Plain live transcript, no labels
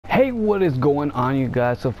Hey, what is going on, you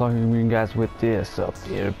guys? So far, you guys with this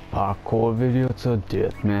updated parkour video. It's a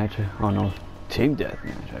deathmatch. Oh no, team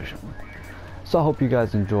deathmatch actually. So I hope you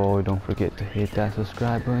guys enjoy. Don't forget to hit that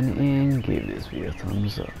subscribe button and give this video a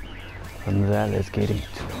thumbs up. From that, let's get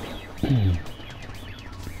into it.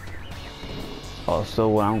 Also,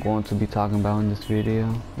 what I'm going to be talking about in this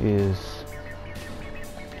video is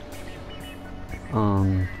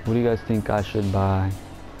what do you guys think I should buy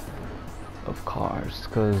of cars,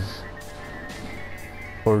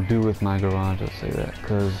 or do with my garage, I'll say that,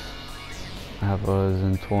 because I have a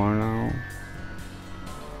Zentorno,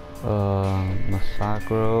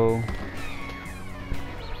 Massacro,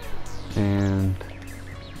 and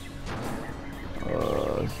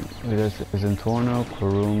Zentorno,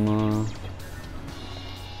 Kuruma,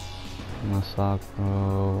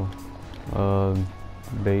 Massacro,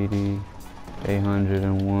 Beatty,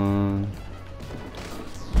 801,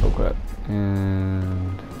 oh crap,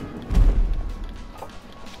 and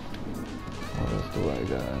what else do I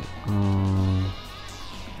got?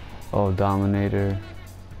 Oh, Dominator.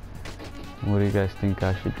 What do you guys think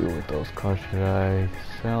I should do with those cars? Should I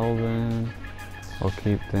sell them or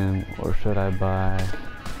keep them, or should I buy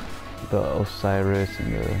the Osiris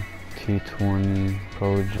and the T20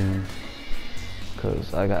 Trojan?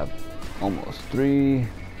 Because I got almost $3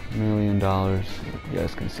 million, you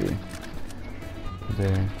guys can see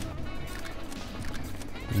there.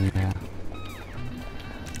 Yeah,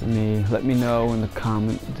 let me know in the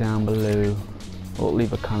comment down below, or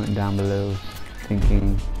leave a comment down below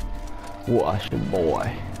thinking what I should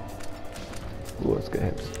buy. Ooh, let's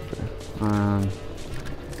get hipster.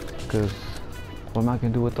 Because what am I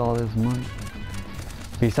gonna do with all this money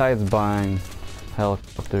besides buying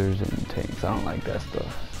helicopters and tanks? I don't like that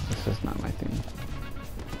stuff. It's just not my thing.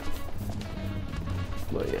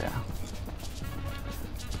 But yeah,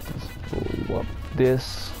 let's pull up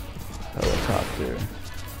this helicopter.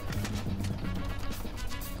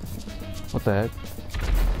 What the heck?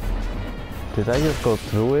 Did I just go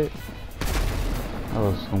through it? That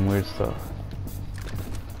was some weird stuff.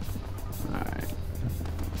 Alright.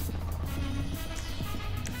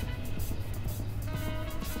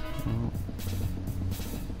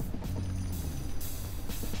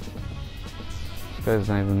 This guy's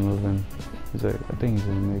not even moving. He's like, I think he's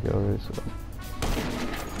gonna make it already, so.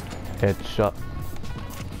 Headshot.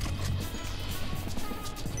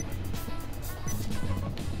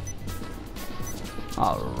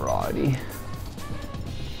 Alrighty.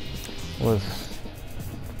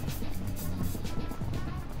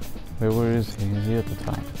 Where is he? Is he at the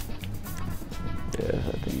top? Yes, I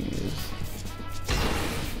think he is.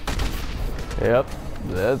 Yep,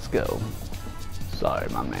 let's go. Sorry,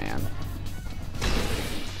 my man.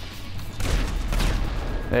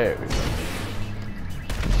 There we go.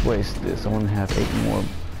 Let's waste this. I want to have 8 more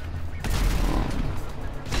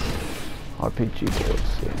RPG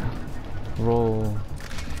bullets. Yeah. Roll.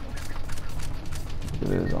 It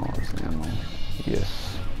is all this ammo.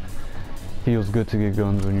 Yes. Feels good to get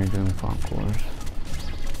guns when you're doing parkours.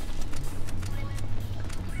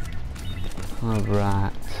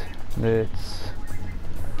 Alright. Let's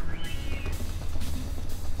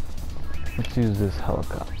use this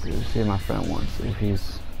helicopter. See if my friend wants it. If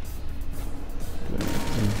he's doing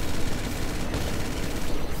anything.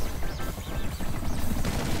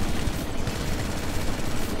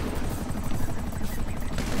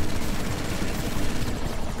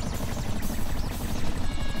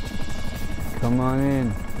 Come on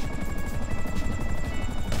in.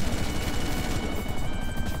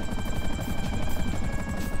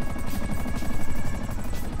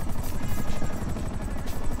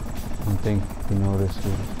 I don't think he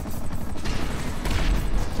notices.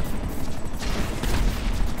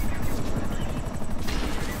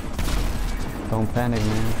 Don't panic,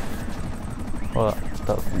 man. Oh,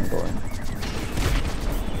 that was going.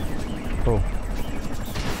 Cool.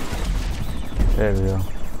 There we go.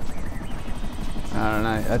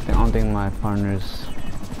 I don't think my partner's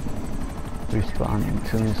responding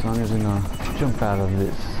to me, so I'm just gonna jump out of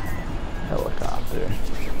this helicopter.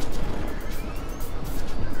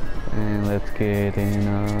 And let's get in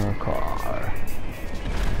a car.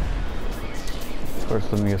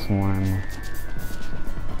 First, let me get some more ammo.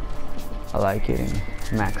 I like getting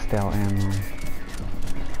maxed out ammo.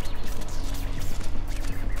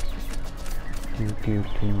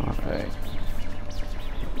 Alright.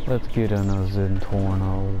 Let's get in a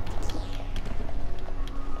Zentorno.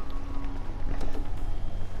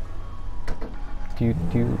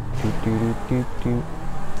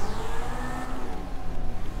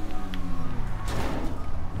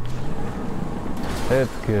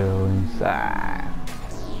 Let's go inside.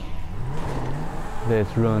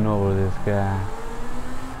 Let's run over this guy.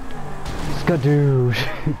 Skadoosh!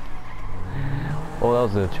 Oh, that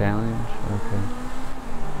was a challenge? Okay.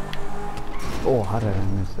 Oh, how did I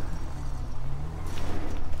miss it?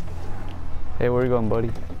 Hey, where you going,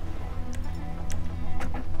 buddy?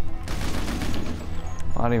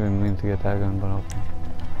 I didn't even mean to get that gun, but okay.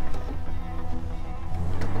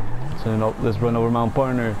 So let's run over my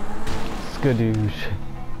partner. Skadoosh.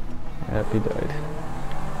 Yep, he died.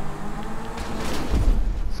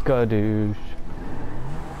 Skadoosh.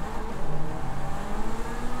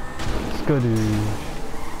 Skadoosh.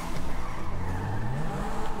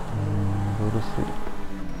 Go to sleep.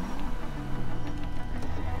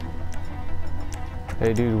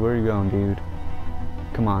 Hey dude, where you going, dude?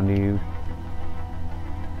 Come on, dude.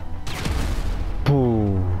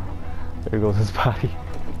 Boo! There goes his body.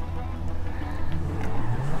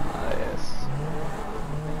 Ah, yes.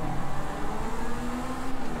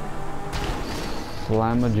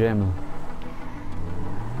 Slamma jamma.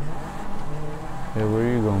 Hey, where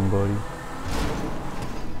you going, buddy?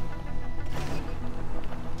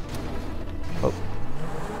 Oh.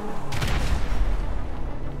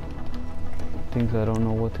 Things I don't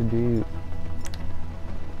know what to do.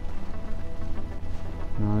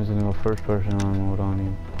 No, he's gonna go first person on mode on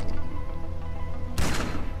him.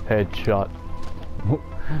 Headshot.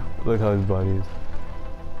 Look how his body is.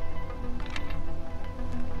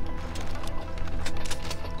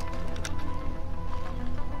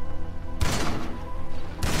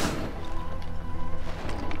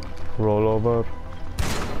 Roll over.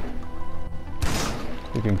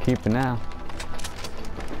 You can keep it now.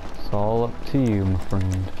 It's all up to you, my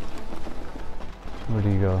friend. Where do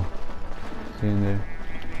you go? See in there?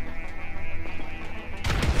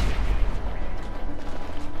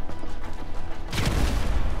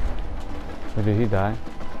 Or did he die?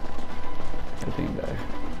 I think he died.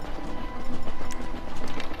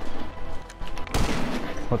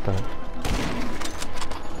 What the?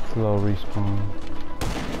 Slow respawn.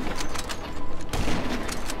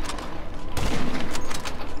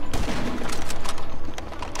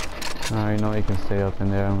 Alright, no, you can stay up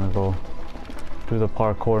in there. I'm gonna go do the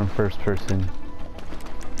parkour in first person.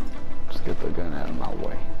 Just get the gun out of my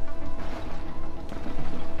way.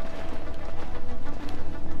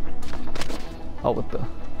 Oh, what the?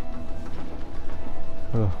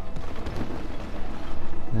 Oh.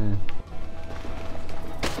 Man.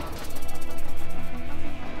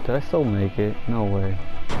 Did I still make it? No way.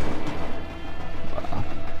 Wow.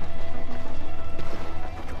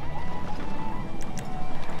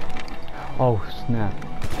 Oh, snap.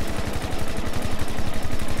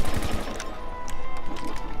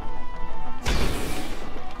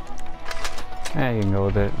 I can go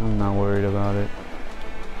with it. I'm not worried about it.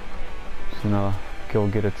 Just gonna go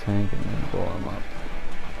get a tank and then blow him up.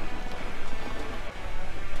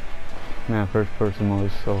 Man, first person mode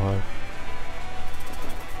is so hard.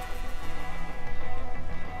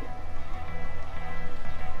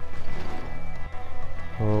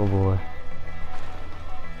 Oh boy.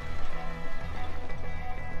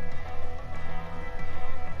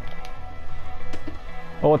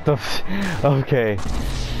 Oh, what the f— okay.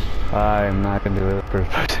 I'm not gonna do it first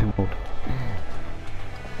person mode.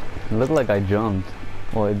 It looked like I jumped.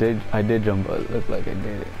 Well, I did jump, but it looked like I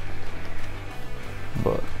did it.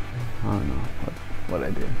 But I don't know what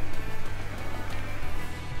I did.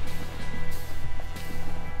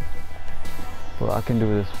 Well, I can do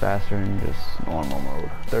this faster in just normal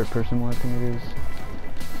mode. Third person mode, I think it is.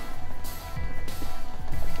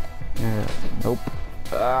 Yeah, nope.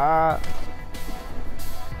 Ah!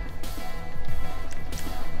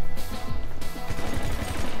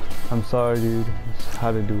 I'm sorry, dude. It's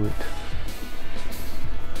how to do it.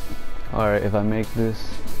 Alright, if I make this,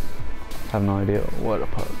 I have no idea what a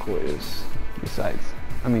parkour is. Besides,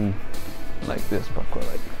 I mean, like this parkour,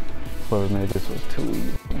 like, whoever made this was too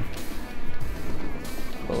easy.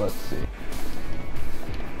 But let's see.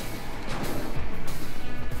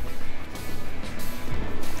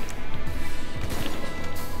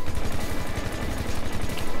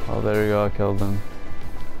 Oh, there we go, I killed them.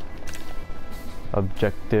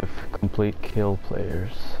 Objective complete, kill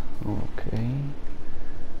players. Okay.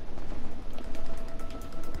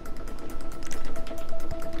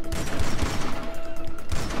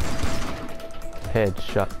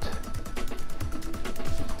 Headshot.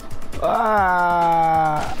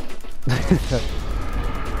 Ah!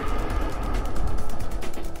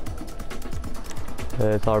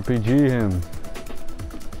 Let's RPG him.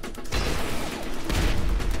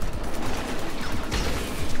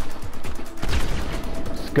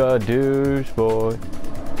 Skadoosh, boy.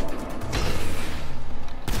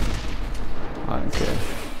 I don't care.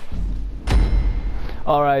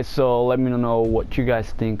 Alright, so let me know what you guys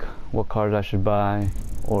think, what cars I should buy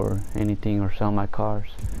or anything, or sell my cars.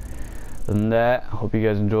 Other than that, hope you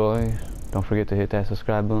guys enjoy. Don't forget to hit that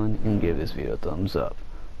subscribe button and give this video a thumbs up.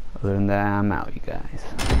 Other than that, I'm out, you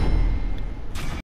guys.